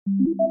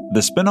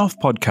The Spin-Off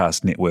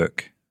Podcast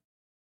Network.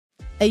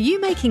 Are you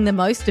making the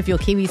most of your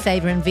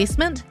KiwiSaver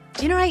investment?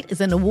 Generate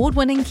is an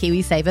award-winning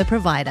KiwiSaver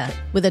provider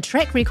with a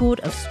track record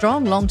of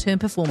strong long-term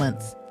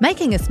performance.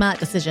 Making a smart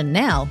decision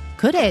now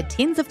could add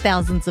tens of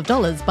thousands of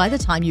dollars by the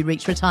time you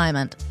reach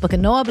retirement. Book a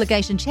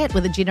no-obligation chat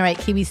with a Generate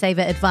KiwiSaver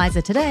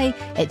advisor today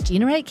at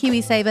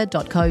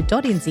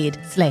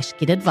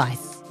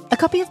generatekiwisaver.co.nz/get-advice. A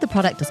copy of the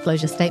product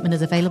disclosure statement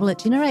is available at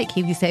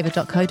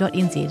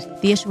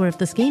generatekiwisaver.co.nz. The issuer of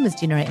the scheme is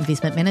Generate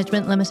Investment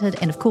Management Limited,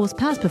 and of course,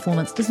 past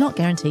performance does not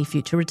guarantee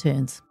future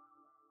returns.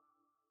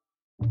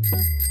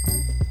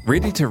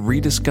 Ready to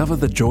rediscover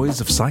the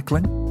joys of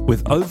cycling?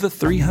 With over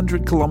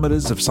 300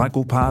 kilometres of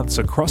cycle paths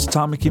across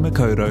Tāmaki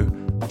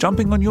Makaurau,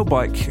 jumping on your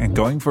bike and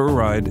going for a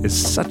ride is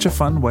such a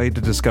fun way to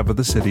discover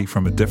the city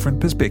from a different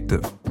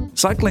perspective.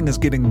 Cycling is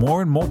getting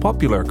more and more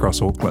popular across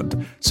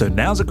Auckland, so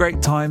now's a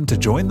great time to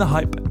join the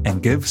hype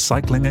and give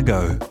cycling a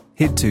go.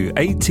 Head to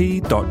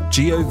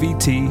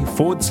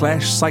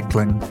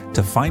at.govt/cycling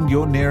to find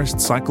your nearest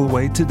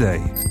cycleway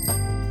today.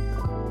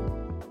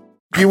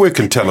 You work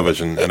in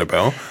television,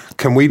 Annabelle.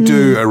 Can we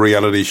do a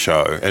reality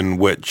show in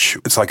which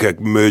it's like a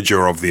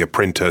merger of The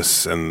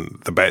Apprentice and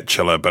The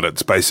Bachelor, but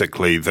it's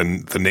basically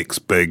the next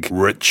big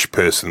rich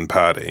person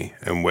party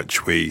in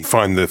which we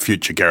find the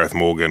future Gareth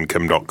Morgan,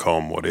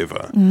 Kim.com,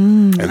 whatever,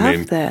 and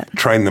then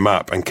train them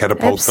up and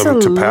catapult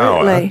them to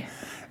power,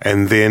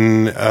 and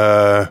then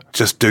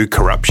just do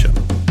corruption.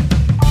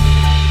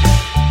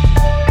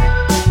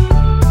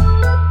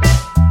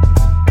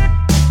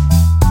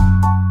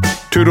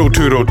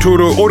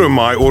 Turo, oro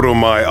mai,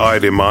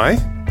 aere mai.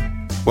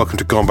 Welcome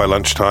to Gone by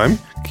Lunchtime.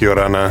 Kia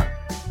ora ana,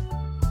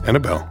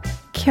 Annabelle.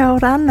 Kia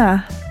ora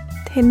ana.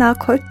 Tēnā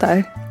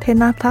koutou.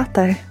 Tēnā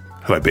tātou.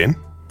 Hello, Ben.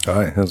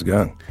 Hi, how's it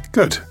going?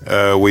 Good.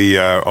 We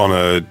are on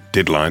a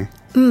deadline.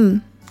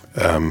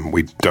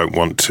 We don't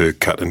want to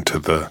cut into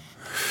the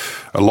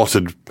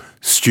allotted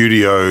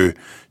studio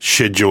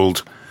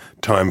scheduled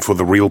time for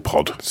the real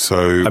pod.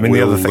 So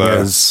the other thing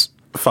is,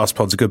 Fast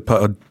Pod's a good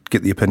pod.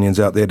 Get the opinions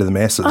out there to the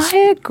masses. I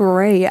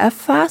agree. A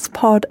fast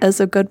pod is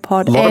a good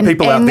pod. A lot of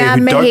people out there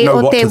who don't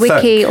know what to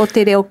think.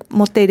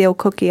 Mo te reo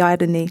Cookie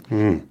Irony.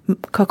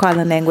 Cook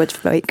Island language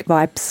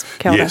vibes.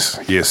 Kia ora.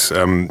 Yes.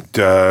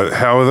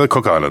 How are the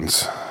Cook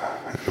Islands?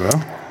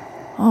 Well,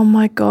 oh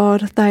my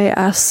God, they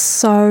are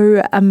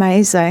so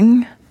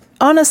amazing.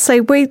 Honestly,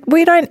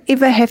 we don't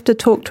ever have to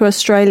talk to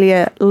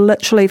Australia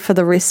literally for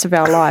the rest of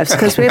our lives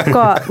because we've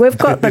got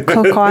the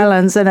Cook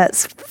Islands and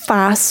it's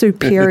far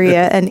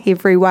superior in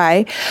every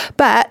way.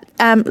 But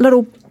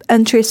little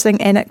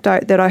interesting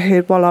anecdote that I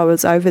heard while I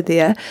was over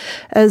there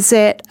is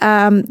that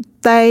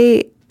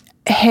they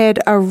had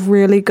a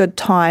really good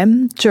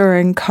time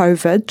during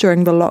COVID,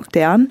 during the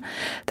lockdown.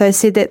 They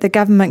said that the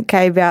government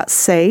gave out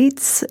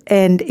seeds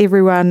and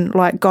everyone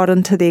got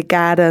into their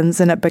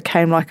gardens and it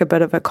became like a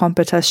bit of a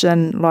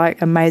competition,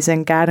 like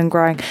amazing garden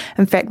growing.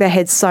 In fact, they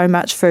had so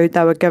much food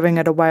they were giving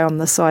it away on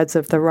the sides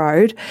of the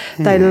road.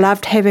 They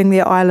loved having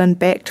their island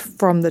backed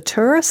from the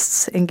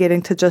tourists and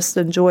getting to just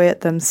enjoy it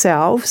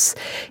themselves.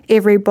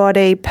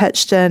 Everybody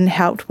pitched in,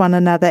 helped one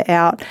another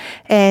out,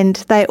 and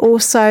they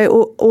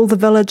also, all the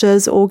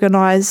villagers organised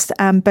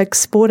big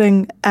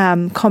sporting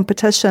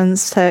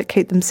competitions to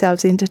keep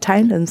themselves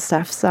entertained and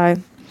stuff. So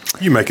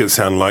you make it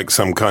sound like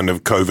some kind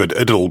of COVID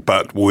idyll,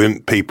 but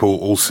weren't people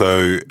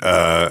also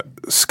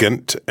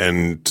skint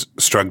and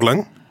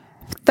struggling?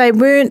 They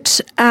weren't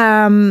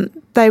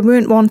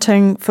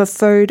wanting for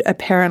food.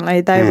 Apparently,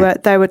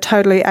 they were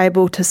totally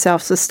able to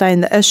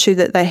self-sustain. The issue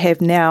that they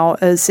have now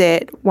is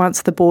that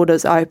once the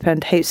borders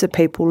opened, heaps of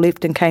people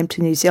left and came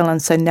to New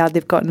Zealand. So now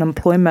they've got an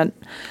employment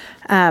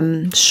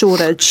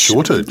shortage.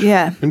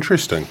 Yeah.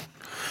 Interesting.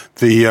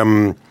 The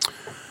announcement.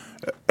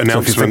 So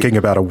if you're thinking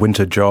about a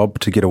winter job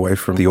to get away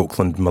from the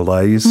Auckland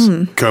malaise,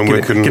 get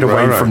away from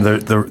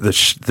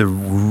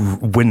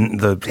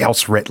the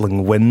house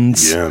rattling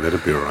winds. Yeah,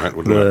 that'd be all right,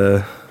 wouldn't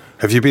it?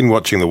 Have you been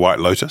watching The White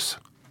Lotus?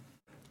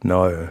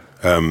 No.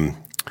 I'm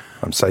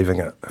saving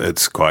it.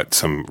 It's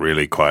some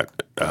really quite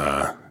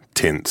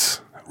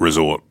tense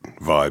resort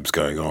vibes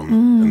going on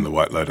in The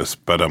White Lotus,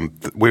 but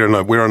we're on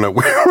a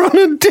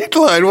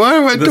deadline. Why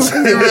am I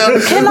talking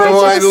about Can The I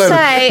White just Lotus?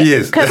 say,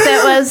 Yes, because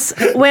it was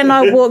when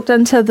I walked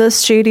into the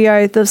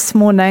studio this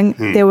morning,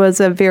 there was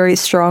a very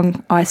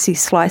strong icy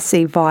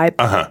slicey vibe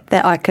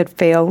that I could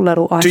feel,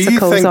 little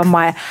icicles on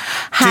my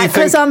hat,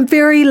 because I'm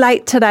very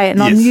late today,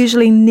 and I'm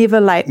usually never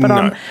late, but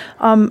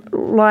I'm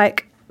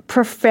like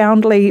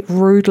profoundly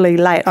rudely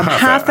late. I'm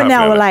half an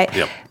hour late.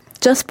 Yep.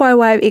 Just by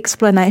way of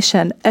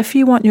explanation, if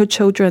you want your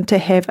children to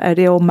have a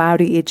real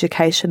Māori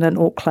education in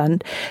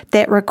Auckland,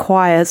 that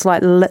requires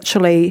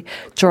literally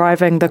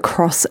driving the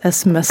Cross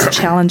Isthmus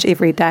Challenge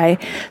every day.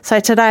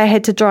 So today I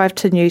had to drive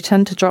to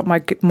Newton to drop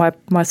my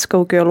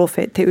schoolgirl off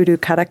at Te Uru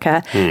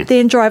Karaka,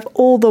 then drive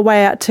all the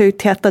way out to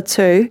Te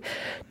Atatu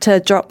to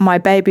drop my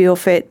baby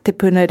off at Te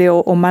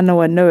Punareo or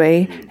Manawa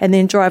Nui, and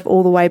then drive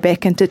all the way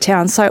back into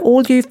town. So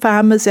all you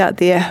farmers out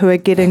there who are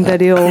getting the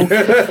real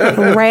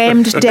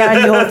rammed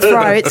down your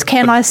throats,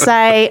 can I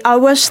say, I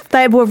wish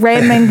they were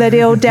ramming the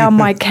deal down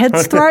my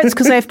kids' throats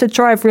because they have to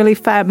drive really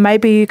far.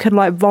 Maybe you could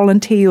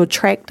volunteer your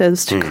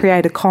tractors to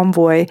create a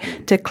convoy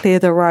to clear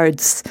the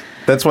roads.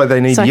 That's why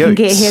they need so utes. I can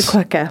get here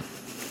quicker.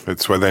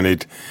 That's why they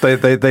need...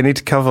 They need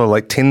to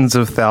cover tens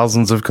of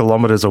thousands of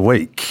kilometres a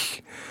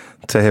week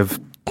to have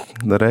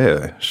that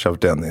air shoved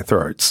down their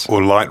throats.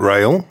 Or light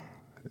rail,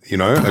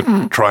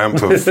 a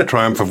triumph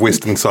of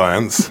Western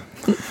science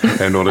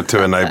in order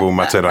to enable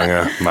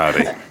Mataranga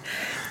Māori.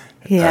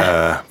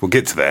 Yeah. We'll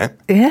get to that,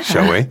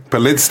 shall we?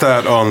 But let's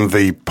start on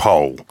the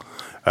poll,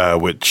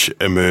 which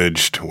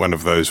emerged, one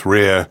of those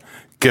rare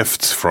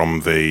gifts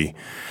from the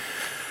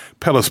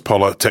Palace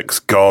Politics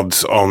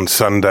gods on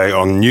Sunday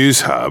on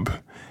News Hub.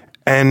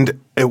 And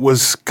it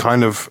was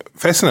kind of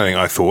fascinating,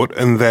 I thought,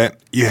 in that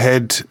you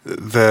had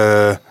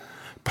the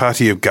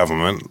party of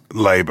government,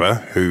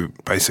 Labour, who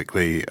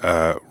basically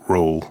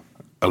rule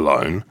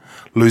alone,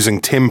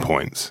 losing 10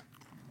 points.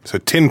 So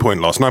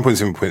 10-point loss,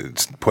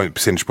 9.7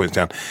 percentage points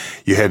down.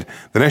 You had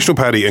the National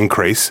Party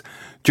increase,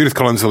 Judith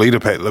Collins, the leader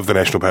of the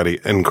National Party,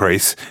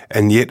 increase,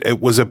 and yet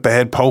it was a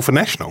bad poll for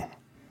National.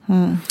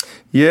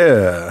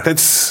 Yeah.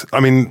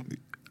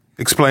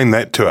 Explain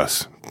that to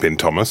us, Ben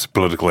Thomas,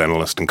 political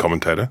analyst and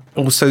commentator.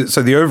 So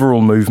the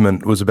overall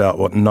movement was about,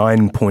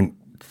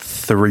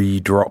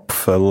 9.3 drop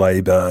for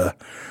Labour.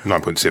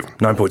 9.7.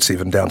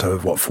 9.7 down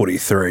to,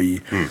 43.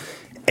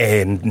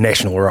 And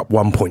National were up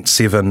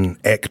 1.7,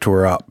 ACT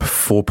were up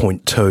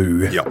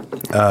 4.2. Yep.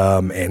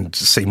 And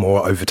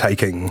Seymour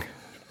overtaking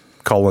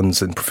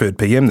Collins in preferred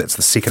PM. That's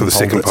the second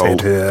poll.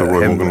 Had her, the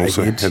Roy Morgan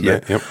also had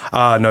that. Yep.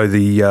 No,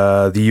 the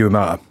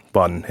UMR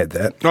one had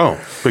that. Oh,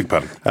 big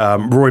pardon.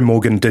 Roy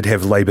Morgan did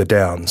have Labour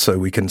down, so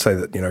we can say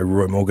that,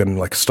 Roy Morgan,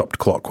 like a stopped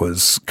clock,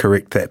 was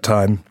correct that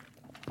time.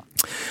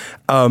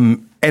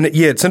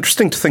 It's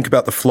interesting to think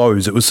about the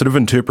flows. It was sort of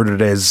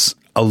interpreted as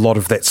a lot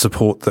of that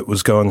support that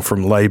was going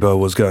from Labour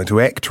was going to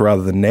ACT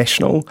rather than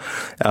National.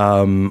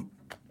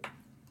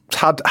 It's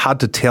hard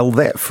to tell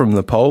that from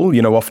the poll.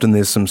 Often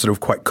there's some sort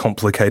of quite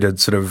complicated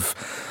sort of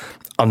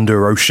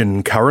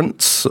under-ocean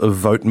currents of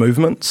vote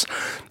movements.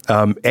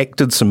 ACT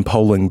did some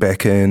polling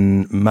back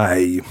in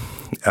May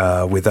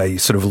where they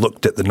sort of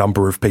looked at the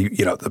number of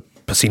people, the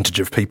percentage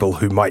of people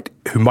who might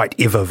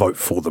ever vote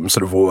for them,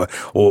 sort of,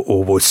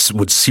 or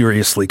would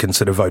seriously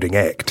consider voting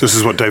ACT. This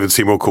is what David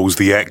Seymour calls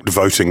the ACT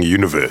voting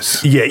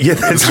universe. Yeah,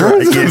 that's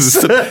right.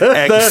 Yes.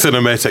 ACT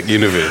cinematic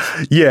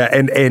universe. Yeah,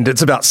 and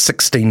it's about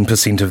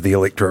 16% of the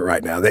electorate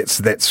right now.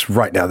 That's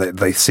right now that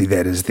they see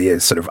that as their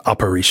sort of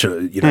upper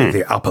issue,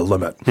 their upper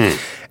limit.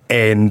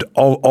 And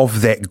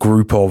of that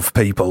group of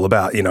people,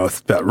 about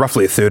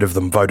roughly a third of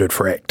them voted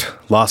for ACT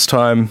last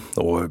time,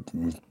 or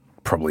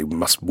probably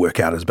must work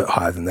out as a bit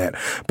higher than that.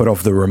 But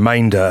of the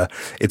remainder,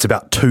 it's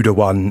about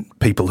 2-1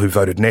 people who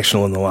voted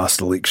National in the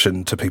last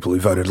election to people who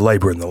voted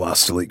Labour in the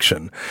last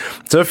election.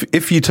 So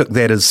if you took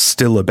that as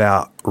still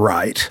about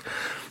right,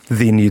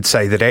 then you'd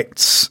say that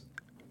ACT's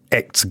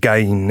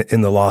gain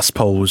in the last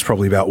poll was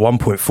probably about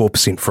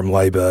 1.4% from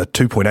Labour,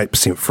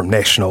 2.8% from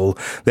National.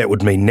 That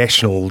would mean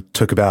National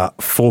took about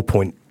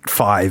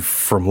 4.5%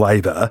 from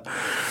Labour.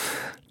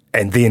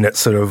 And then it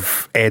sort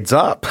of adds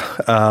up.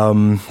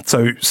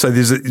 So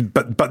there's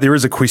but there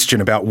is a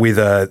question about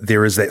whether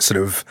there is that sort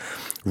of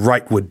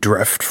rightward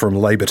drift from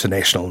Labour to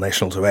National,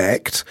 National to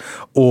ACT,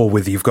 or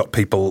whether you've got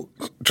people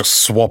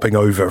just swapping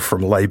over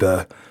from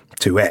Labour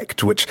to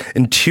ACT, which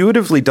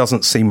intuitively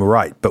doesn't seem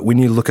right. But when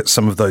you look at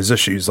some of those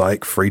issues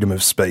like freedom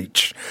of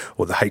speech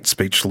or the hate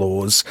speech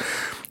laws,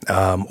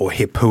 or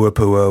He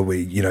Puapua, where,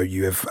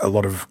 you have a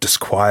lot of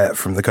disquiet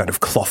from the kind of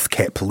cloth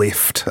cap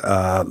left,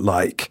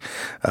 like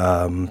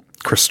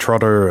Chris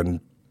Trotter and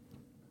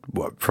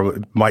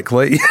probably Mike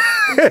Lee.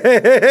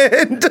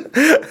 And,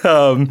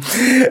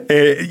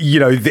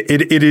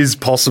 it is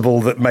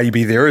possible that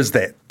maybe there is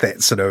that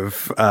sort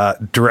of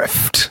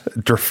drift,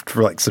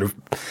 like sort of.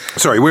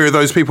 Sorry, where are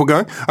those people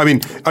going? I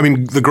mean,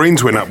 the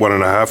Greens went up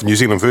 1.5, New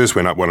Zealand First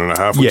went up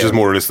 1.5, which is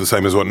more or less the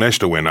same as what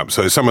National went up.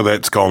 So some of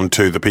that's gone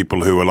to the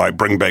people who are like,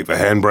 bring back the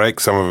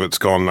handbrake. Some of it's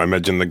gone. I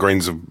imagine the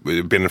Greens have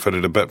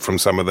benefited a bit from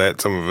some of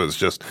that. Some of it's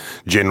just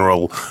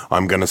general.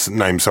 I'm going to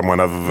name someone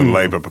other than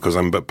Labour because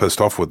I'm a bit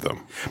pissed off with them.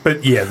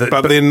 But yeah,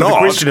 but they're not. The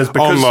question is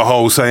because on the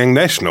whole saying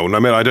National. I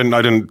mean, I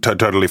didn't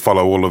totally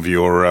follow all of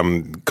your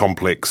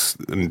complex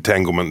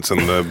entanglements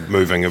and the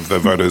moving of the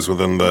voters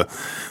within the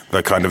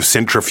kind of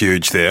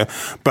centrifuge there.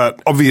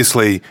 But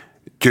obviously,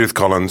 Judith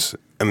Collins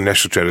and the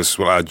National Strategists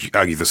will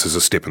argue this is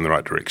a step in the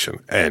right direction,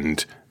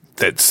 and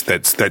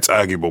that's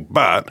arguable.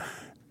 But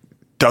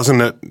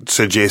doesn't it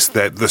suggest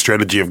that the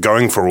strategy of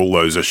going for all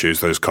those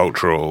issues, those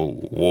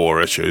cultural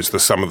war issues,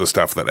 some of the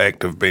stuff that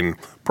ACT have been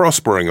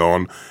prospering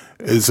on,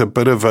 is a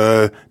bit of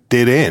a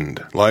dead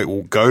end? Like,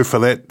 we'll go for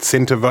that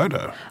centre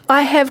voter.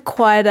 I have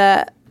quite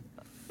a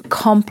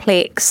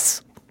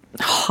complex,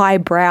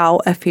 highbrow,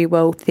 if you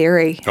will,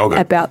 theory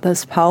about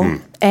this poll.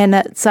 And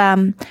it's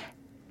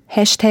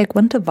hashtag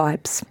winter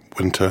vibes.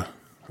 Winter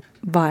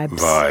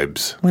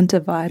vibes.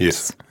 Winter vibes.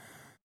 Yes.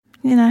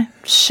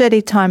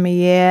 Shitty time of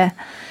year.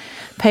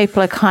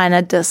 People are kind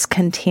of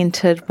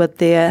discontented with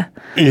their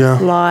Yeah.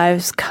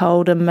 lives,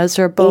 cold and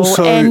miserable,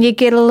 Also- and you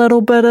get a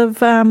little bit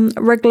of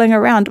wriggling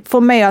around.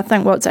 For me, I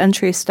think what's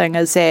interesting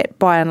is that,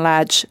 by and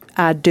large,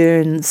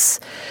 Ardern's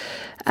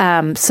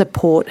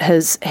support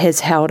has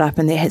held up,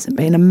 and there hasn't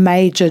been a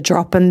major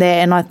drop in that.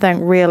 And I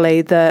think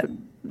really that,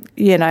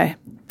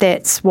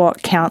 that's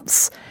what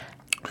counts.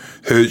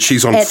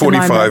 She's on At the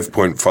moment.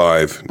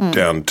 45.5,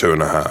 down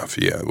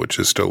 2.5, which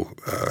is still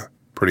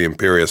pretty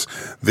imperious.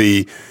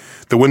 The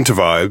winter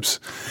vibes,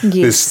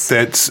 Yes.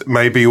 that's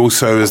maybe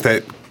also, is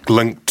that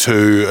linked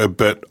to a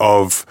bit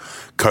of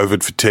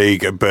COVID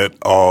fatigue, a bit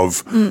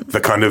of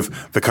the kind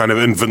of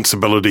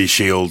invincibility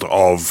shield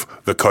of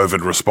the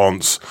COVID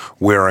response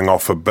wearing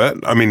off a bit?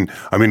 I mean,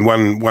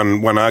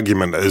 one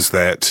argument is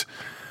that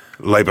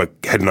Labour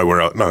had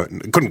nowhere else. No,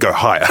 it couldn't go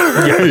higher.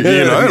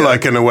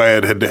 Like in a way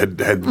it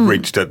had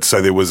reached it.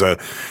 So there was a,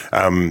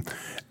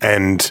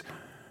 and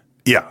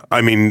yeah,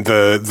 I mean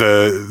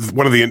the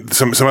one of the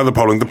some other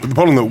polling, the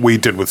polling that we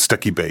did with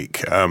Sticky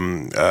Beak,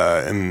 during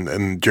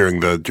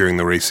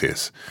the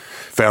recess,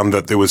 found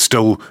that there was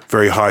still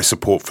very high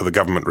support for the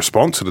government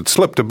response. It had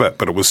slipped a bit,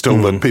 but it was still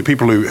the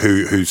people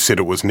who said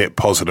it was net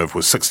positive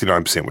was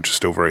 69%, which is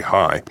still very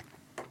high.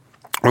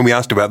 When we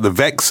asked about the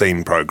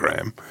vaccine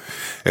program,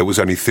 it was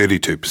only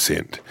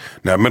 32%.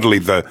 Now, admittedly,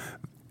 the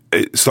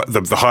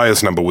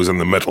highest number was in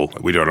the middle.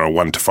 We did a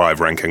 1 to 5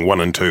 ranking. 1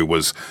 and 2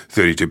 was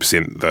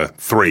 32%. The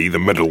 3, the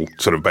middle,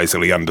 sort of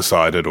basically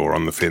undecided or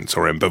on the fence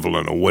or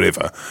ambivalent or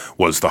whatever,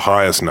 was the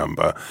highest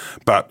number.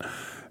 But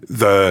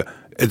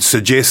it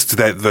suggests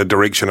that the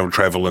direction of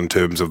travel in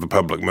terms of the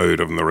public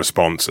mood and the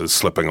response is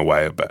slipping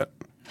away a bit.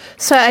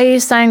 So are you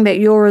saying that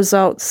your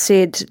results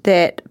said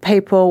that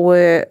people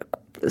were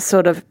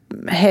sort of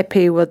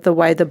happy with the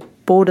way the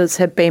borders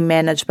had been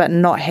managed, but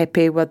not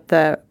happy with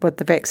the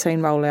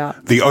vaccine rollout?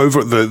 The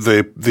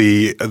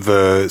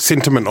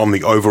sentiment on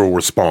the overall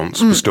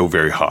response was still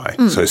very high.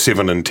 So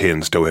 7 in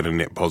 10 still had a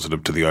net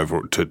positive to the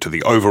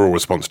overall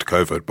response to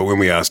COVID. But when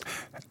we asked,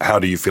 how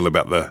do you feel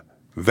about the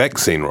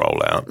vaccine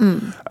rollout,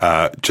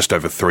 just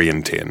over 3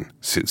 in 10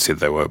 said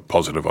they were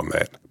positive on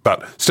that.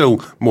 But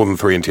still, more than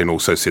 3 in 10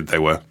 also said they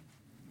were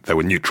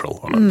neutral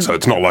on it. So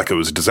it's not like it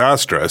was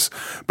disastrous,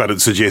 but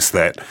it suggests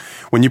that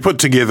when you put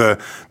together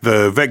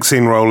the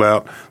vaccine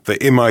rollout, the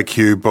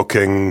MIQ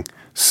booking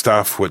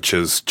stuff, which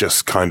is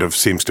just kind of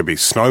seems to be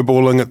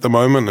snowballing at the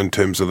moment in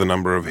terms of the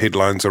number of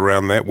headlines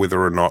around that,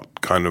 whether or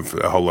not kind of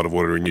a whole lot of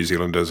ordinary New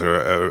Zealanders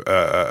are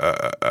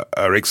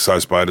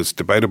exercised by it is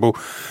debatable.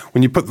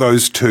 When you put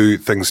those two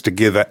things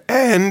together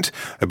and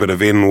a bit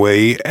of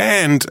ennui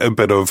and a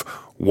bit of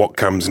what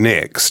comes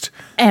next.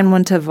 And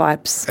winter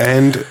vibes.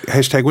 And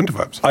hashtag winter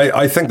vibes.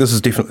 I think this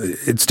is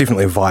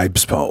definitely a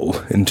vibes poll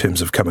in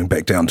terms of coming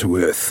back down to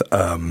earth.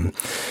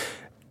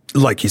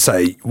 Like you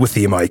say, with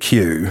the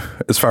MIQ,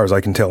 as far as I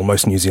can tell,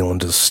 most New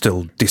Zealanders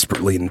still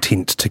desperately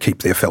intent to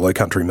keep their fellow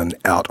countrymen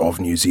out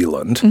of New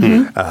Zealand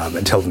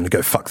and tell them to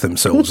go fuck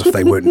themselves if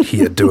they weren't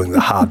here doing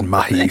the hard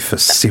mahi for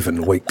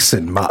 7 weeks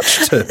in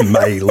March to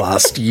May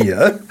last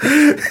year.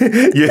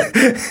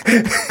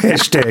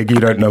 Hashtag you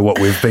don't know what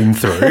we've been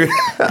through.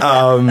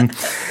 And,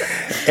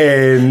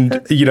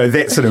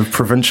 that sort of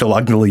provincial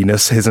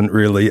ugliness hasn't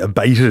really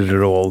abated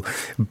at all.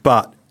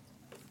 But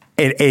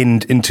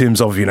And in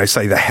terms of,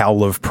 say the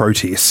howl of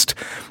protest,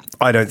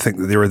 I don't think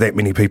that there are that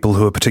many people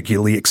who are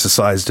particularly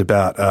exercised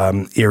about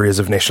areas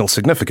of national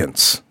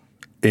significance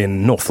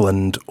in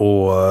Northland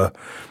or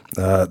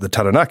the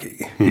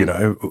Taranaki,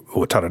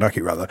 or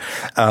Taranaki rather.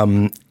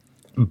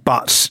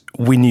 But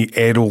when you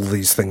add all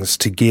these things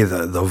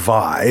together, the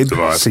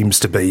vibe seems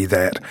to be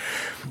that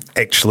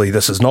actually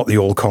this is not the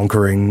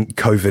all-conquering,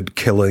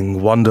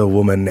 COVID-killing Wonder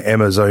Woman,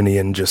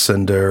 Amazonian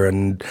Jacinda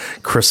and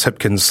Chris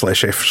Hipkins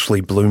 /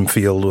 Ashley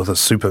Bloomfield with a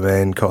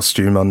Superman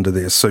costume under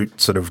their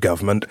suit sort of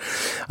government.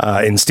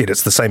 Instead,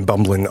 it's the same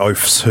bumbling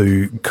oafs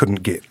who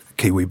couldn't get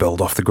Kiwi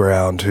Build off the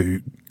ground,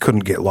 who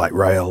couldn't get light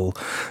rail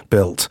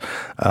built.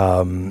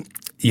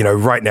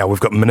 Right now we've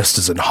got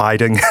ministers in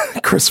hiding.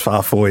 Chris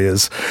Farfoy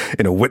is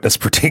in a witness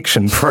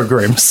protection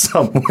program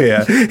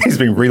somewhere. He's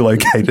been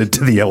relocated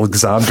to the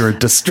Alexandra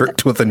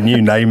district with a new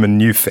name and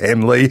new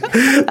family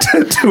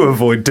to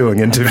avoid doing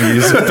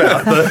interviews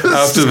about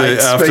after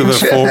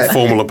the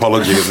formal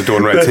apology of the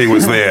Dawn Rats. He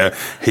was there.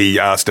 He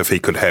asked if he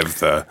could have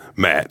the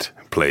mat,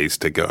 please,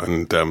 to go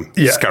and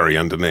scurry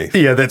underneath.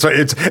 Yeah, that's right.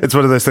 It's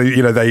one of those things,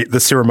 the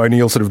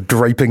ceremonial sort of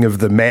draping of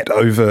the mat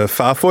over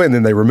Farfoy, and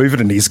then they remove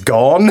it and he's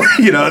gone.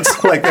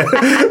 It's like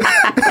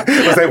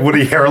was that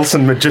Woody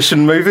Harrelson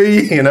magician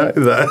movie?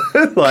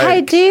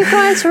 Hey, do you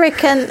guys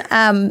reckon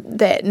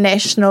that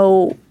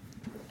National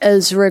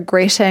is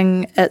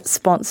regretting its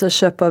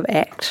sponsorship of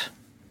ACT?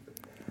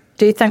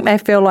 Do you think they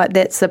feel like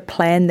that's a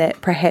plan that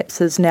perhaps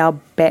is now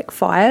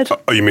backfired?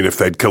 Oh, you mean if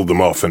they'd killed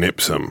them off in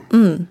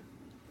Epsom?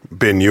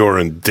 Ben,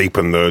 you're deep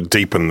in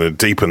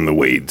the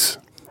weeds.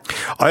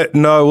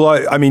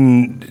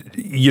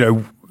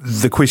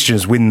 The question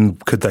is, when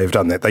could they have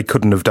done that? They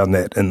couldn't have done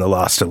that in the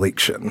last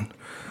election.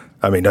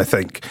 I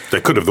think they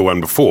could have the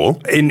one before.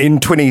 In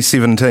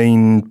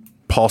 2017,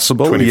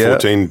 possible.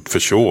 2014 for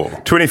sure.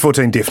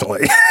 2014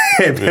 definitely.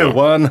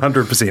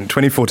 100%.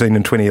 2014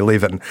 and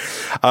 2011.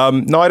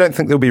 No, I don't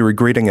think they'll be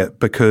regretting it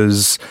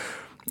because,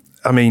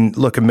 I mean,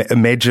 look,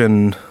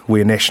 imagine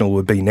where National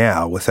would be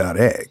now without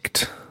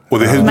ACT.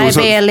 Well, maybe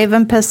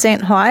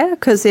 11% higher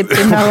because there'd be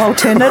no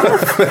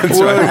alternative.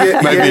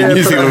 Maybe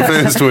New Zealand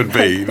First would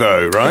be,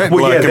 though, right?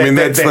 Well,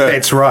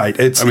 that's right.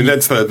 That's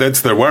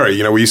the worry.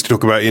 You know, we used to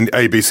talk about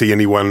ABC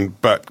anyone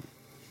but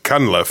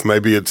Cunliffe.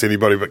 Maybe it's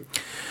anybody but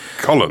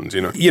Collins,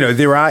 you know. You know,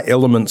 there are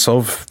elements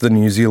of the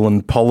New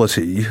Zealand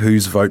polity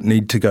whose vote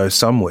need to go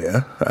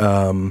somewhere.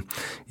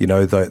 You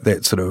know,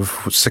 that sort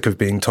of sick of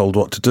being told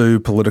what to do,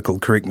 political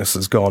correctness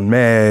has gone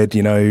mad,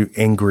 you know,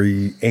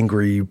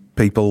 angry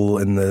people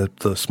in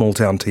the small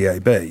town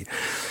TAB.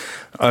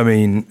 I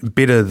mean,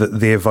 better that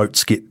their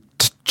votes get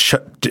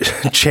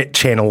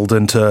channeled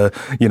into,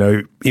 you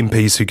know,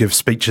 MPs who give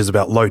speeches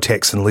about low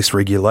tax and less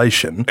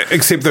regulation.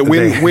 Except that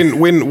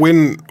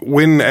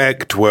when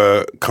ACT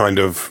were kind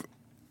of,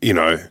 you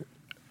know,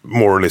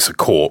 more or less a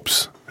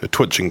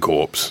twitching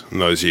corpse in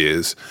those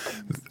years,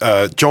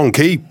 John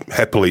Key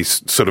happily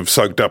sort of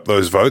soaked up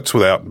those votes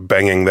without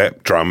banging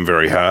that drum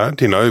very hard.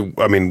 You know,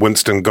 I mean,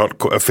 Winston got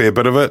a fair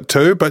bit of it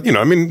too, but, you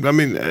know, I mean,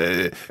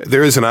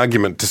 there is an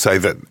argument to say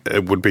that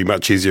it would be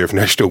much easier if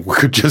National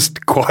could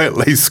just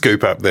quietly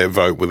scoop up their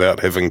vote without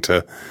having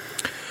to,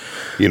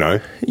 you know,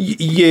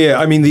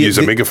 use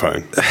a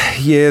megaphone.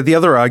 Yeah, the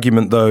other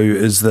argument, though,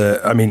 is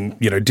that, I mean,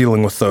 you know,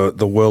 dealing with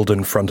the world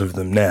in front of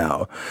them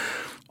now,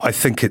 I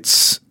think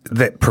it's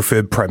that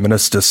preferred Prime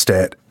Minister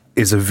stat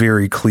is a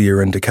very clear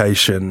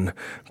indication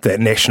that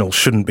National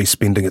shouldn't be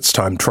spending its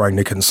time trying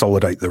to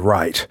consolidate the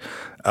right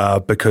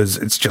because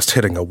it's just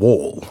hitting a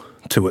wall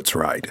to its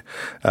right.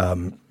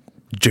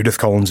 Judith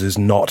Collins is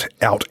not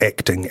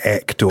out-acting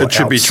ACT or it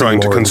should be trying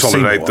to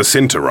consolidate the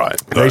centre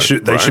right. They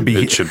should be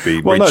reaching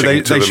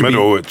into the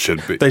middle. It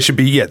should be.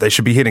 They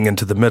should be heading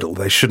into the middle.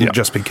 They shouldn't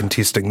just be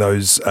contesting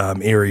those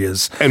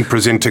areas and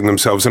presenting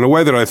themselves in a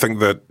way that I think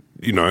that,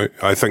 you know,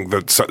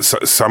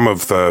 some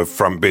of the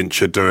front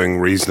bench are doing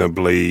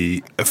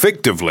reasonably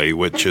effectively,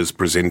 which is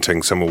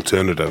presenting some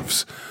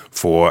alternatives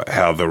for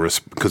how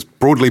because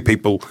broadly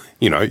people,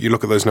 you know, you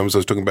look at those numbers I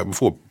was talking about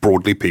before,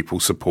 broadly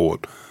people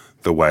support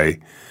the way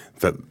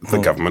that the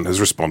government has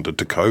responded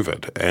to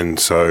COVID. And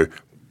so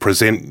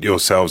present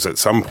yourselves at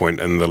some point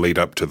in the lead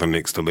up to the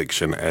next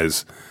election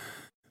as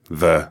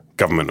the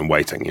government in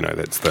waiting. You know,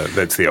 that's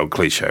the old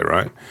cliche,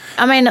 right?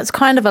 I mean, it's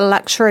kind of a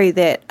luxury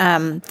that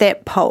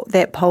that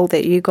poll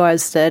that you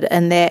guys did,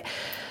 and that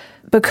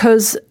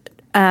because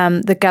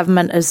the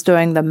government is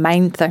doing the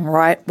main thing,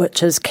 right,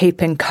 which is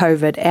keeping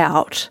COVID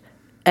out,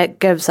 it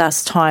gives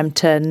us time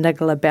to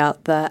niggle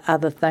about the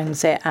other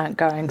things that aren't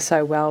going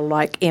so well,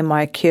 like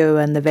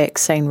MIQ and the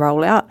vaccine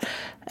rollout.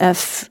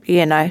 If,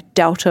 you know,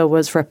 Delta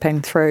was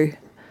ripping through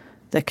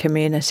the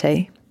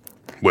community.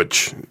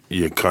 Which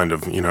you kind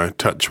of, you know,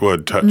 touch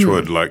wood,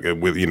 like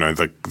with, you know,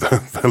 the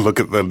look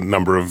at the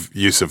number of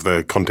use of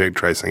the contact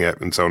tracing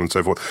app and so on and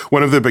so forth.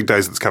 One of the big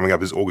days that's coming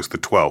up is August the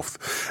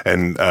 12th.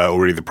 And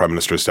already the Prime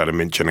Minister has started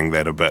mentioning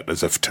that a bit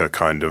as if to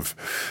kind of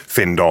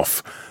fend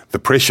off the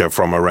pressure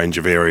from a range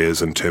of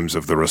areas in terms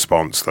of the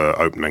response, the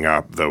opening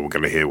up, the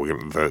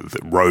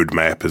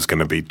roadmap is going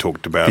to be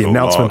talked about. The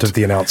announcement of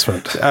the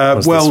announcement.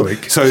 This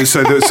week. They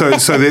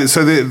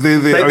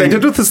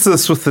did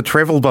this with the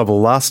travel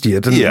bubble last year,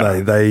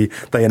 didn't they?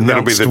 They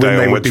announced the day when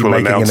they on would which be we'll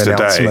making an announce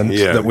announcement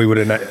today. that we would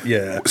announce.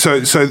 Yeah.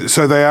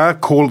 So they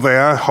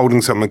are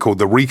holding something called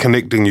the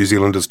Reconnecting New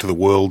Zealanders to the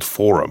World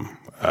Forum.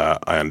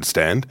 I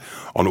understand,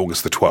 on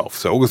August the 12th.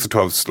 So August the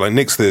 12th is like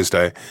next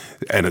Thursday,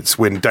 and it's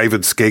when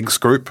David Skegg's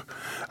group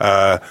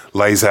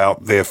lays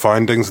out their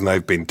findings, and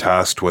they've been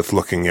tasked with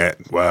looking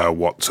at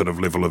what sort of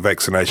level of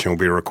vaccination will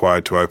be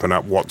required to open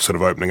up, what sort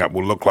of opening up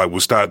will look like. We'll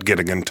start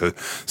getting into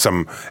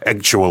some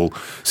actual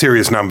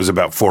serious numbers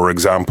about, for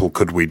example,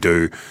 could we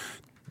do,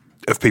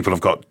 if people have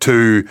got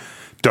 2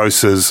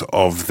 doses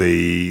of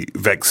the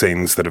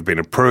vaccines that have been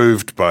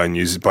approved by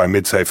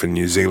MedSafe in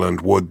New Zealand,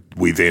 would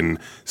we then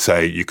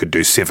say you could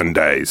do 7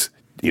 days,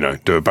 you know,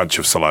 do a bunch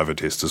of saliva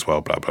tests as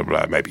well, blah, blah,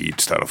 blah. Maybe you'd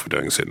start off with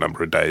doing a certain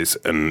number of days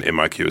in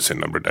MIQ, a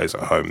certain number of days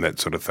at home, that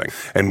sort of thing.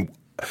 And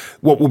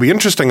what will be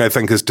interesting, I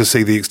think, is to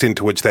see the extent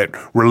to which that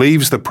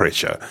relieves the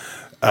pressure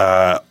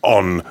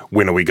on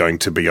when are we going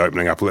to be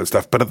opening up all that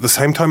stuff. But at the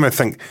same time, I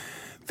think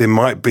there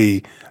might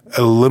be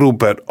a little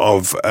bit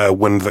of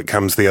wind that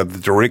comes the other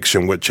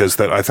direction, which is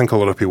that I think a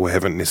lot of people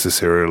have just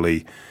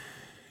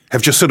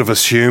sort of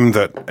assumed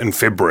that in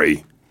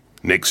February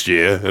next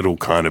year it'll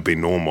kind of be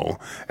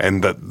normal,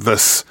 and that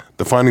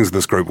the findings of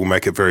this group will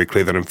make it very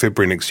clear that in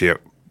February next year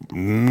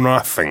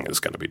nothing is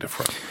going to be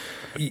different.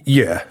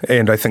 Yeah,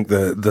 and I think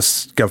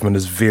this government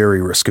is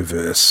very risk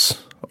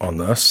averse on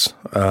this.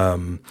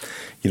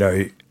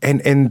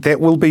 And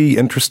that will be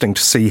interesting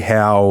to see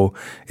how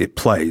it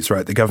plays,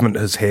 right? The government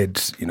has had,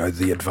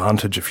 the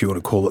advantage, if you want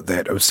to call it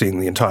that, of seeing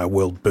the entire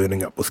world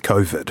burning up with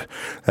COVID,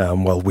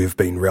 while we've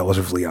been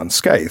relatively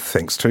unscathed,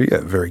 thanks to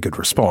a very good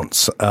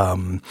response.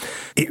 In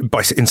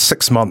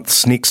 6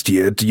 months next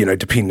year,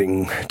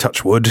 depending,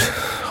 touch wood,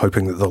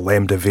 hoping that the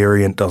Lambda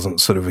variant doesn't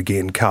sort of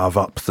again carve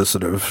up the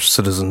sort of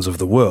citizens of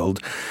the world,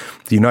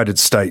 the United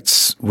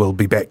States will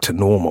be back to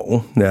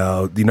normal.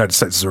 Now, the United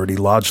States is already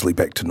largely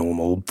back to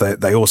normal.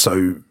 They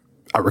also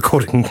are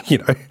recording,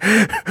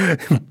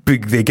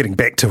 they're getting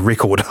back to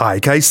record high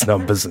case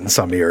numbers in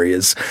some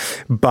areas.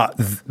 But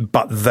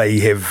they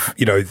have,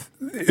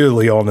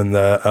 early on in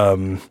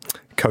the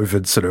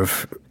COVID sort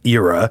of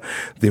era,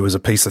 there was a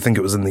piece, I think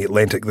it was in The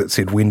Atlantic, that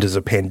said, when does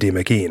a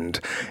pandemic end?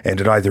 And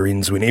it either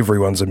ends when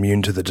everyone's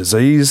immune to the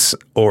disease,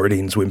 or it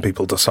ends when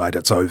people decide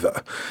it's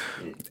over.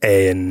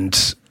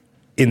 And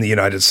in the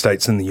United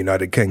States and the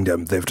United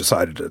Kingdom, they've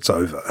decided it's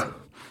over.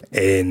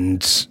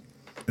 And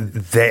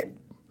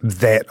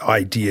that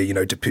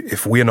idea,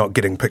 if we're not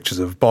getting pictures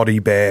of body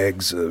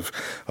bags, of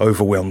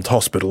overwhelmed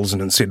hospitals,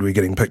 and instead we're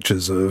getting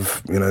pictures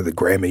of, the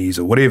Grammys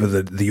or whatever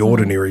the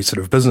ordinary sort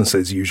of business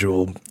as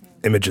usual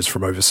images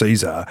from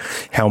overseas are,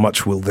 how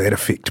much will that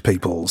affect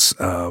people's,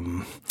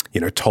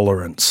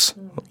 tolerance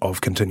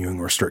of continuing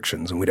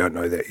restrictions? And we don't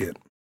know that yet.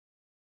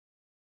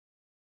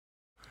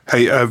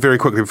 Hey, very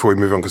quickly before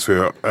we move on, because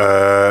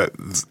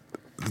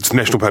it's the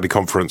National Party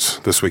conference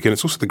this weekend.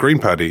 It's also the Green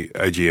Party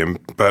AGM,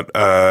 but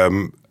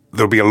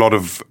there'll be a lot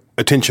of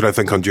attention, I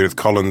think, on Judith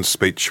Collins'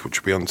 speech,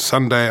 which will be on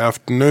Sunday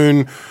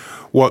afternoon.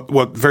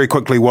 Very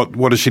quickly, what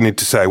does she need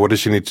to say? What does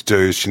she need to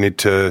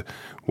do?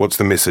 What's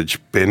the message,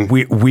 Ben?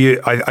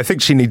 I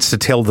think she needs to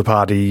tell the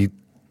party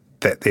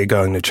that they're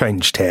going to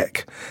change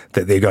tack,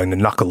 that they're going to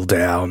knuckle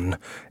down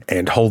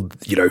and hold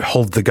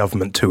the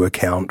government to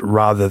account,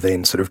 rather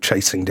than sort of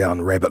chasing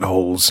down rabbit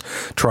holes,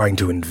 trying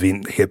to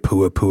invent he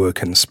pua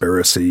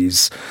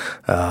conspiracies.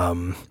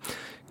 No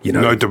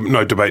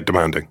debate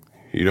demanding.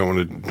 You don't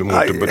want to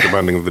more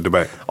demanding of the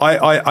debate.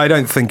 I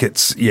don't think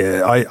it's,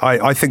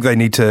 I think they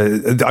need to,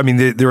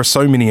 there are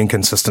so many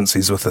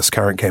inconsistencies with this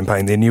current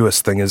campaign. Their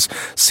newest thing is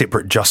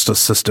separate justice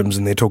systems,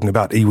 and they're talking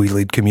about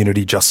iwi-led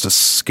community justice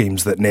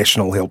schemes that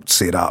National helped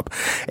set up,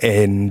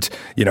 and,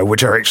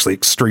 which are actually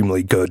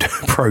extremely good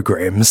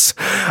programs,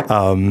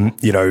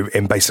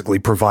 and basically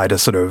provide a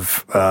sort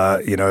of,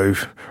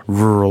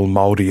 rural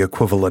Māori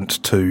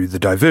equivalent to the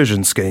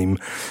diversion scheme,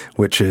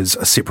 which is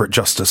a separate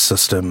justice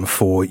system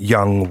for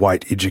young,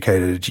 white,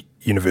 educated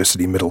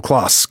university middle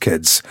class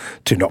kids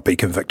to not be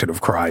convicted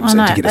of crimes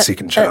and to get a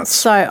second chance. It's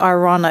so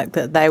ironic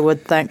that they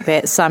would think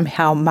that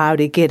somehow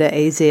Māori get an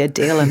easier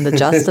deal in the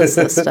justice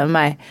system.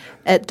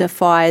 It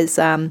defies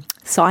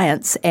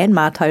science and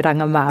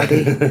mātauranga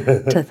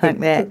Māori to think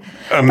that.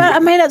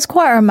 But it's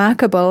quite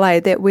remarkable,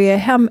 that we're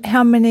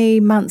how many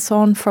months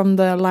on from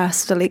the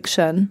last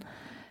election?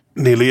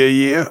 Nearly a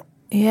year.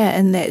 Yeah,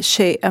 and that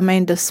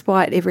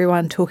despite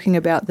everyone talking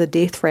about the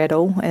death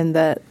rattle and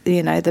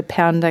the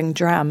pounding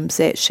drums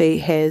that she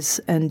has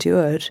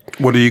endured.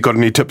 What do you got?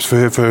 Any tips for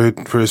her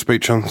for her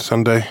speech on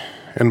Sunday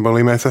in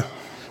Ballymather?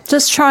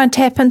 Just try and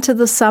tap into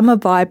the summer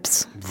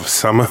vibes.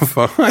 Summer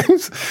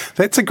vibes?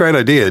 That's a great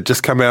idea.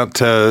 Just come out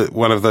to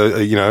one of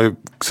the,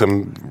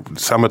 some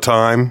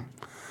summertime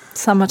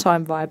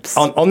vibes.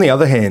 On the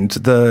other hand,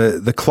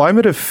 the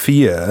climate of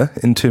fear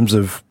in terms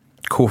of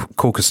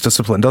caucus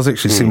discipline does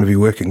actually seem to be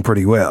working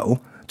pretty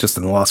well just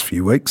in the last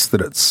few weeks,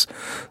 that it's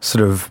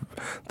sort of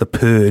the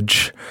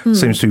purge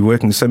seems to be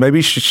working. So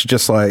maybe she should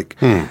just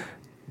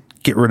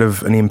get rid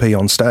of an MP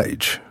on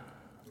stage.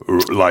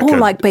 Like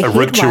a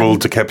ritual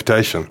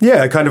decapitation.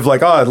 Yeah, kind of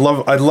like, I'd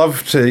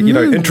love to,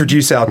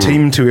 introduce our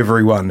team to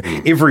everyone.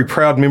 Every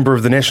proud member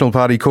of the National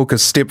Party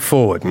caucus step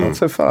forward. Not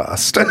so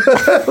fast.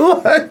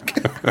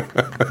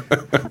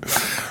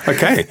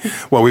 Okay.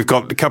 Well, we've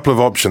got a couple of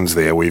options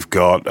there. We've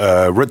got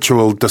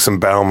ritual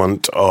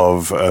disembowelment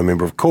of a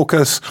member of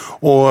caucus,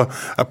 or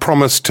a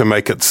promise to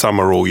make it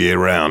summer all year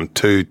round.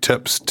 2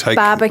 tips. Take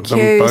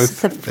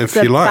barbecues, them both if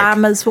the you like.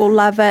 farmers will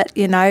love it.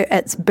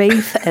 It's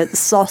beef, it's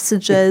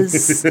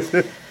sausages.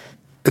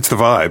 It's the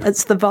vibe.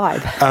 It's the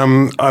vibe.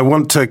 I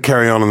want to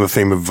carry on the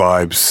theme of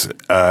vibes,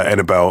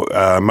 Annabelle.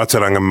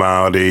 Mātauranga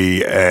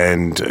Māori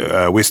and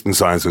Western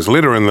Science. There's a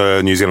letter in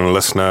the New Zealand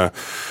Listener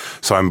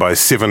signed by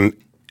 7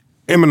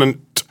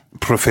 eminent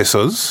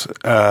professors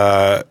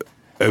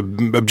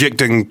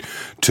objecting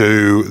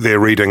to their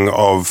reading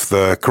of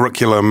the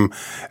curriculum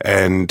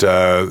and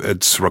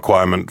its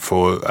requirement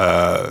for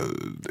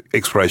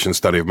exploration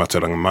study of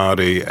Mātauranga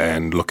Māori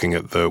and looking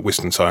at the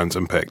Western science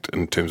impact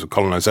in terms of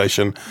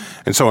colonisation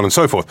and so on and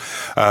so forth.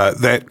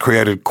 That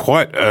created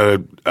quite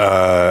a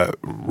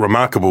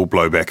remarkable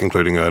blowback,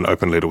 including an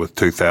open letter with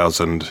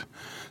 2,000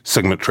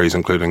 signatories,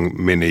 including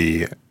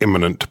many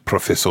eminent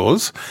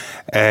professors,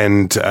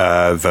 and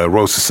the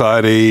Royal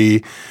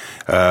Society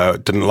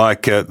didn't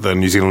like it. The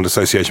New Zealand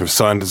Association of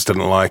Scientists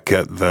didn't like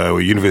it. The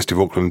University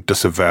of Auckland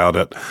disavowed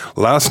it.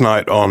 Last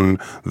night on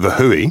The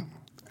Hui,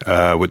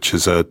 which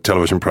is a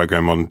television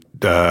program on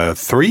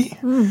 3.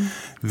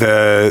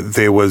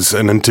 There was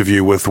an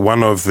interview with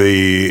one of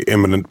the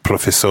eminent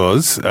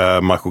professors,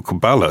 Michael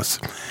Kubalis,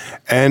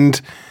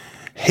 and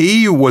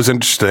he was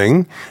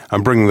interesting.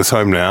 I'm bringing this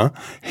home now.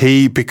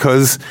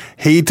 Because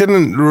he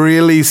didn't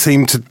really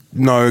seem to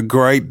know a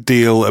great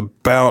deal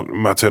about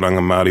Mātauranga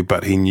Māori,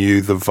 but he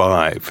knew the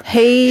vibe.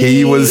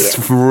 He was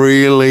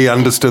really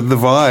understood the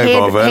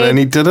vibe of it, and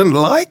he didn't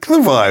like the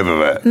vibe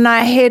of it.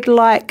 No, he'd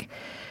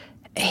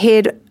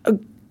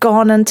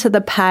gone into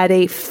the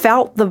party,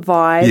 felt the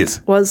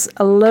vibe, was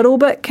a little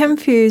bit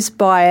confused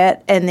by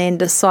it, and then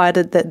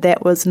decided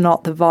that was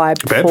not the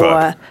vibe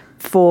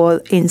for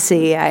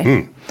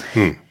NCEA.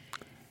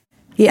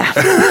 Yeah.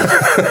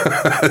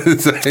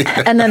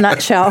 In a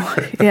nutshell,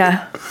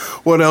 yeah.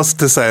 What else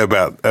to say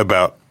about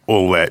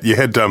all that? You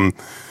had a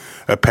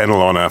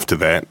panel on after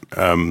that.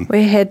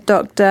 We had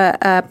Dr.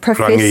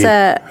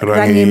 Professor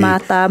Rangi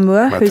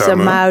Matamua, who's a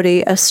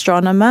Māori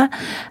astronomer,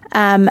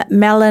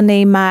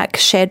 Melanie Mark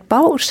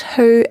Shadbolt,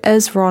 who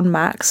is Ron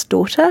Mark's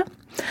daughter,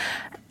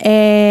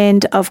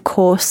 and of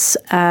course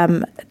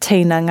Tina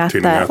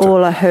Ngata,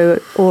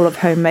 all of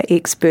whom are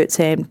experts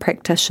and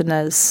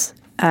practitioners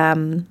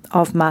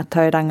of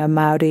Mātauranga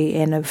Māori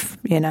and of,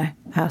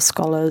 our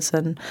scholars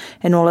and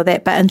all of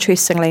that. But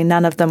interestingly,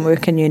 none of them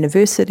work in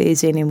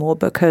universities anymore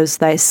because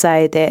they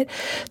say that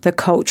the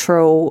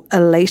cultural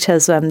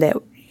elitism that,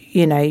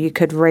 you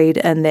could read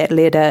in that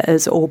letter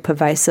is all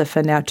pervasive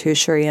in our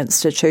tertiary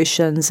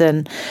institutions.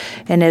 And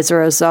as a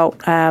result,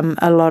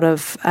 a lot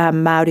of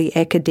Māori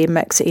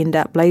academics end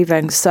up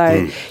leaving.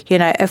 So,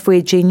 if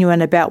we're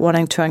genuine about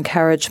wanting to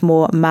encourage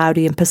more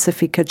Māori and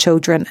Pasifika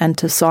children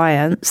into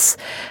science,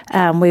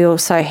 we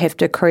also have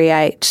to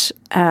create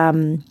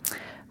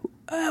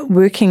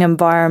working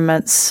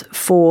environments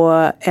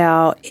for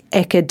our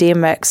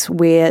academics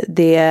where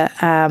their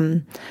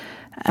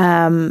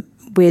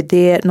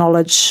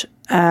knowledge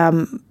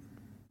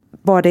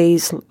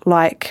bodies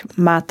like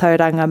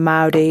Mātauranga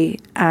Māori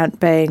aren't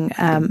being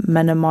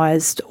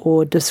minimised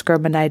or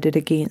discriminated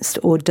against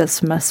or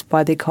dismissed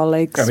by their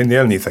colleagues. I mean, the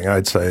only thing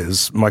I'd say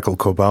is Michael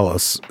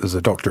Corbalis is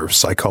a doctor of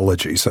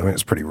psychology, so I think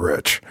it's pretty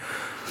rich.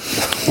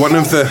 One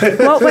of the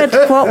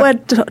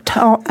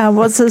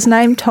what's his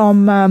name?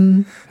 Tom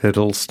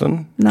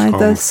Hiddleston? No,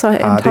 the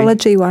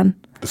Scientology one.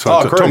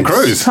 Tom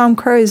Cruise. Tom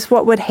Cruise.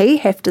 What would he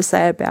have to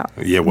say about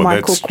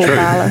Michael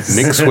Corbalis?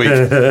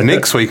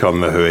 Next week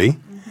on the Hui,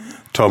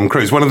 Tom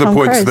Cruise. One of the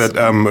points that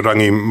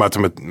Rangi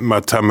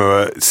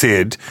Matamua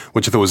said,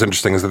 which I thought was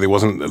interesting, is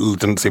that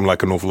didn't seem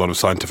like an awful lot of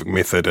scientific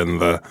method in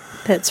the.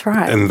 That's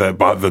right.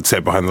 That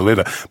sat behind the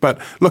letter. But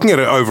looking at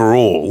it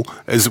overall,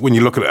 is when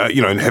you look at it,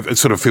 it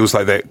sort of feels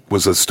like that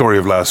was a story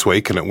of last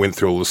week, and it went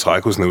through all the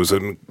cycles, and there was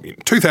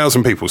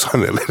 2,000 people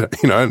signed that letter.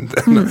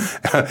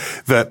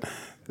 That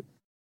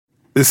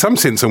there's some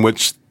sense in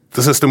which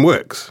the system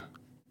works.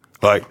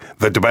 Like,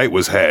 the debate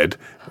was had.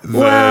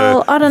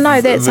 I don't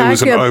know. There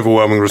was an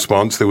overwhelming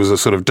response. There was a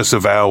sort of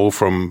disavowal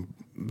from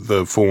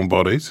the formal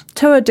bodies.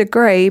 To a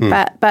degree,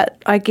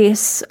 but I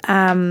guess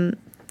the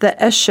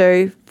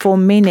issue for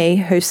many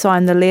who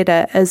signed the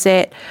letter is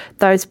that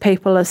those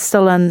people are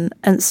still in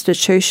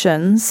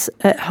institutions,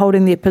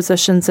 holding their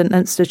positions in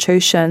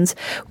institutions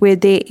where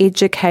they're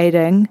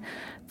educating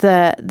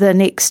the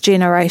next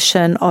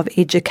generation of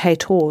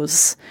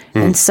educators.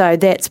 And so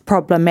that's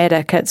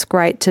problematic. It's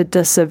great to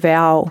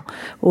disavow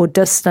or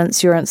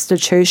distance your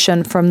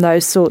institution from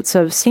those sorts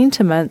of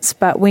sentiments,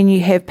 but when you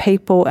have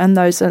people in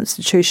those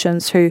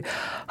institutions who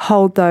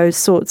hold those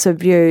sorts of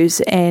views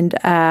and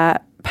are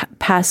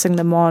passing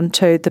them on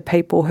to the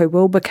people who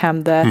will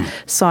become the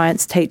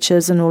science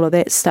teachers and all of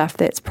that stuff,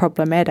 that's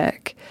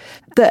problematic.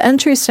 The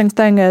interesting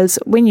thing is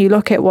when you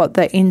look at what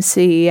the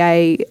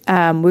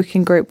NCEA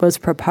working group was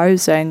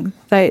proposing,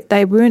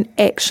 they weren't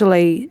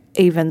actually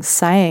even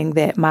saying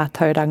that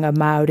Mātauranga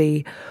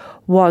Māori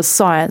was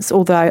science,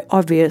 although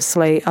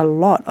obviously a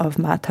lot of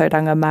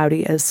Mātauranga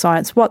Māori is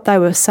science. What they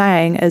were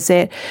saying is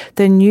that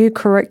the new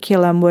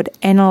curriculum would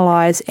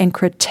analyse and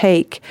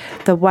critique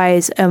the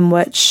ways in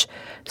which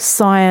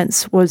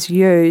science was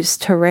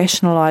used to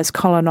rationalise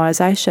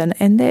colonisation.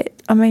 And that,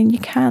 you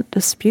can't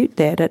dispute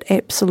that. It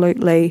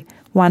absolutely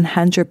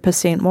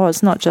 100%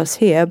 was, not just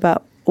here,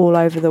 but all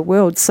over the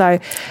world. So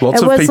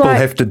lots of people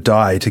have to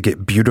die to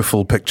get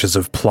beautiful pictures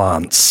of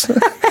plants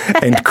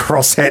and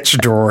crosshatch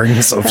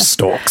drawings of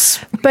stalks.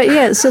 But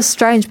yeah, it's just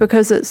strange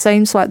because it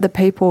seems like the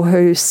people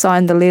who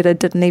signed the letter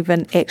didn't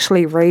even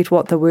actually read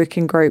what the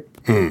working group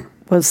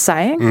was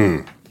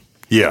saying.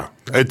 Yeah,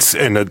 it's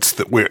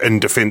that we're in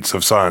defence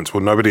of science.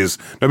 Well, nobody's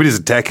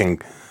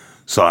attacking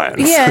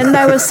science. Yeah, and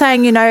they were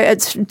saying,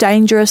 it's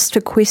dangerous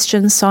to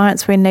question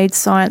science. We need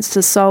science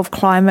to solve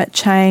climate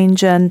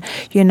change, and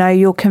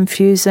you're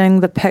confusing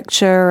the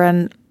picture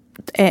and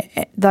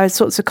those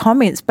sorts of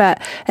comments.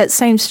 But it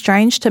seems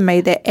strange to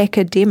me that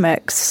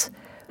academics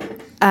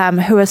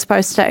who are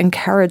supposed to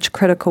encourage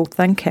critical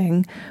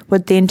thinking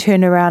would then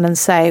turn around and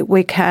say,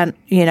 we can't,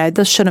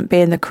 this shouldn't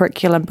be in the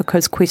curriculum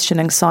because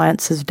questioning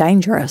science is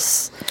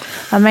dangerous.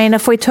 I mean,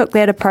 if we took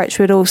that approach,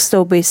 we'd all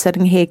still be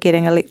sitting here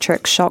getting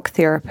electric shock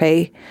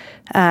therapy,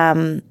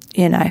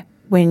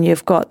 when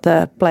you've got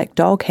the black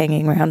dog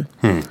hanging around.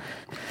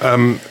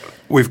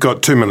 We've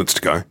got 2 minutes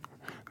to go.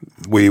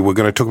 We were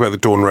going to talk about the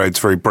Dawn Raids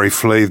very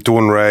briefly.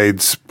 Dawn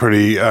Raids,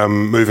 pretty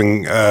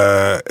moving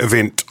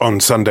event on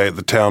Sunday at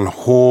the Town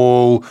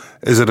Hall.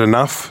 Is it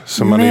enough?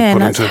 Some money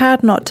put into it's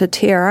hard not to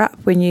tear up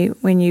when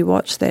you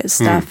watch that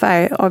stuff.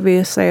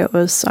 Obviously, it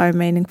was so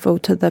meaningful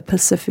to the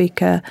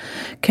Pacifica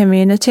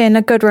community, and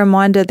a good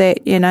reminder that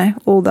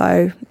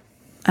although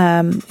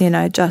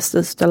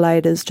justice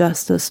delayed is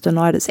justice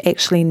denied, it's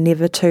actually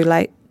never too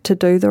late to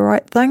do the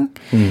right thing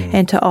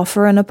and to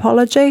offer an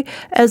apology.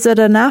 Is it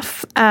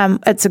enough?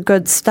 It's a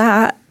good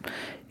start.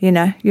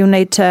 You'll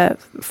need to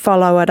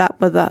follow it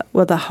up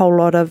with a whole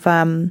lot of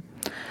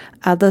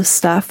other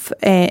stuff.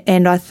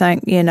 And I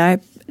think,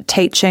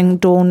 teaching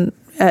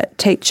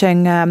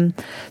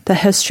the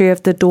history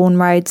of the Dawn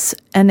Raids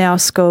in our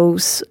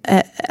schools,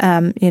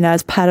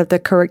 as part of the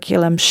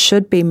curriculum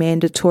should be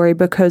mandatory,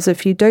 because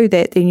if you do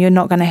that, then you're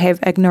not going to have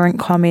ignorant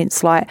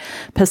comments like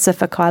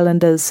Pacific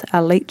Islanders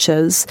are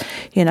leeches,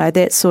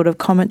 that sort of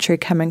commentary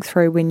coming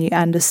through when you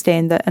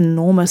understand the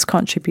enormous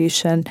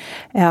contribution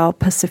our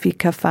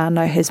Pacifica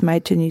whānau has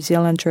made to New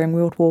Zealand during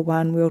World War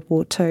I, World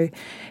War II,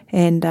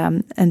 and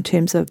in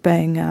terms of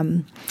being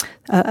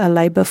a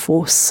labour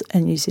force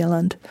in New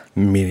Zealand.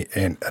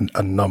 And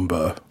a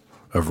number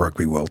of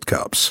Rugby World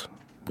Cups.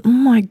 Oh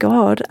my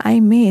God,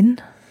 amen.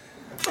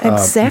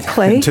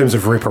 Exactly. In terms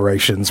of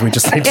reparations, we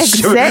just need to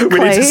send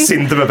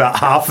them about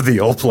half of the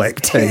All Black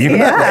team.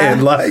 Yeah.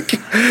 And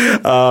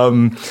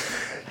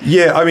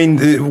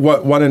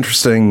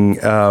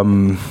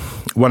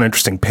one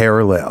interesting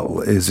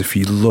parallel is if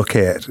you look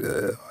at,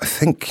 I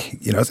think,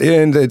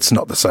 and it's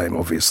not the same,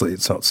 obviously,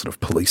 it's not sort of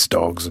police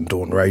dogs and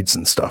Dawn Raids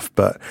and stuff,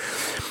 but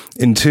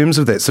in terms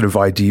of that sort of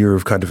idea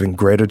of kind of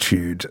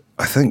ingratitude,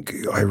 I think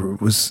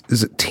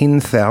is it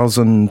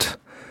 10,000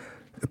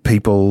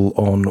 people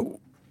on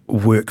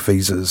work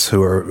visas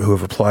who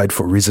have applied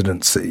for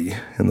residency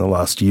in the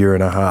last year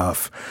and a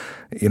half.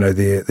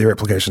 Their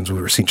applications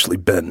were essentially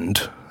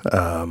binned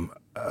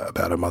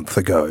about a month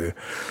ago,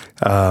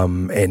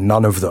 and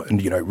none of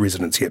the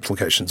residency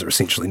applications are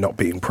essentially not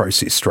being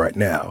processed right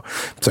now.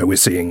 So we're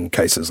seeing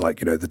cases like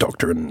the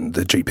doctor and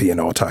the GP in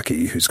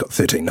Otaki who's got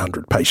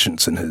 1,300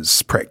 patients in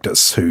his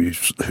practice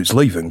who's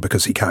leaving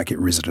because he can't get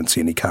residency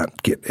and he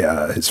can't get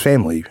his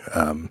family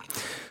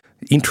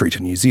entry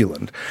to New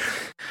Zealand.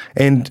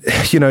 And,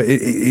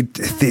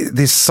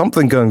 there's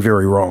something going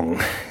very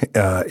wrong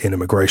in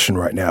immigration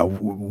right now,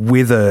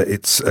 whether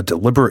it's a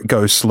deliberate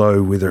go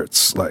slow, whether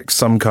it's like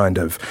some kind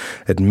of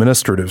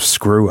administrative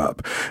screw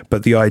up.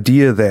 But the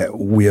idea that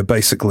we're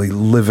basically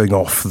living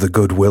off the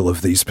goodwill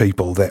of these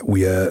people that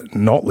we are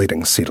not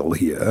letting settle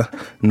here,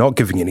 not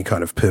giving any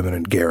kind of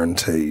permanent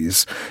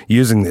guarantees,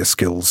 using their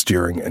skills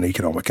during an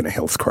economic and a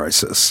health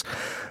crisis.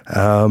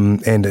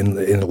 And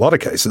in a lot of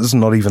cases,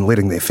 not even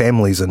letting their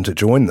families in to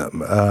join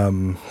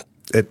them.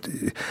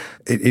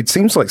 It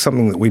seems like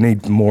something that we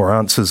need more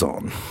answers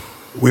on.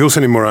 We also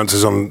need more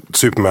answers on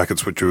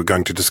supermarkets, which we were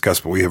going to discuss,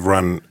 but we have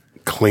run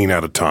clean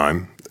out of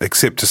time,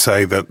 except to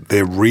say that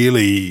they're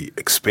really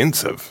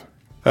expensive.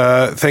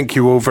 Thank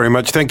you all very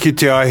much. Thank you,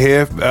 Te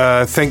Aihe.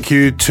 Thank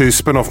you to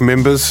Spin-Off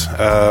members.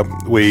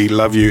 We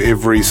love you,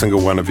 every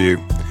single one of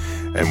you,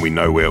 and we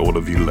know where all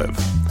of you live.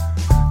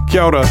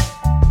 Kia ora.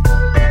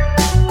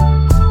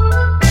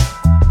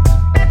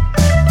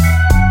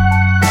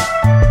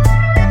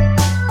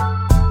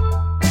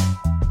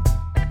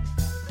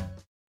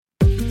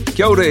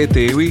 Kia ora e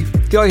te iwi,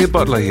 Te Aihe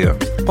Butler here,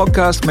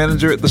 podcast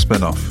manager at The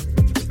Spin-Off.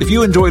 If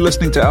you enjoy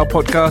listening to our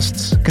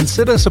podcasts,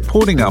 consider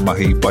supporting our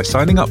mahi by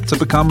signing up to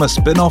become a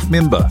Spin-Off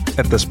member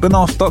at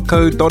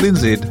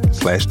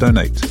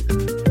thespinoff.co.nz/donate.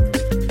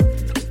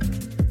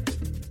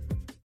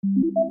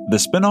 The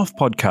Spin-Off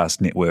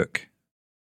Podcast Network.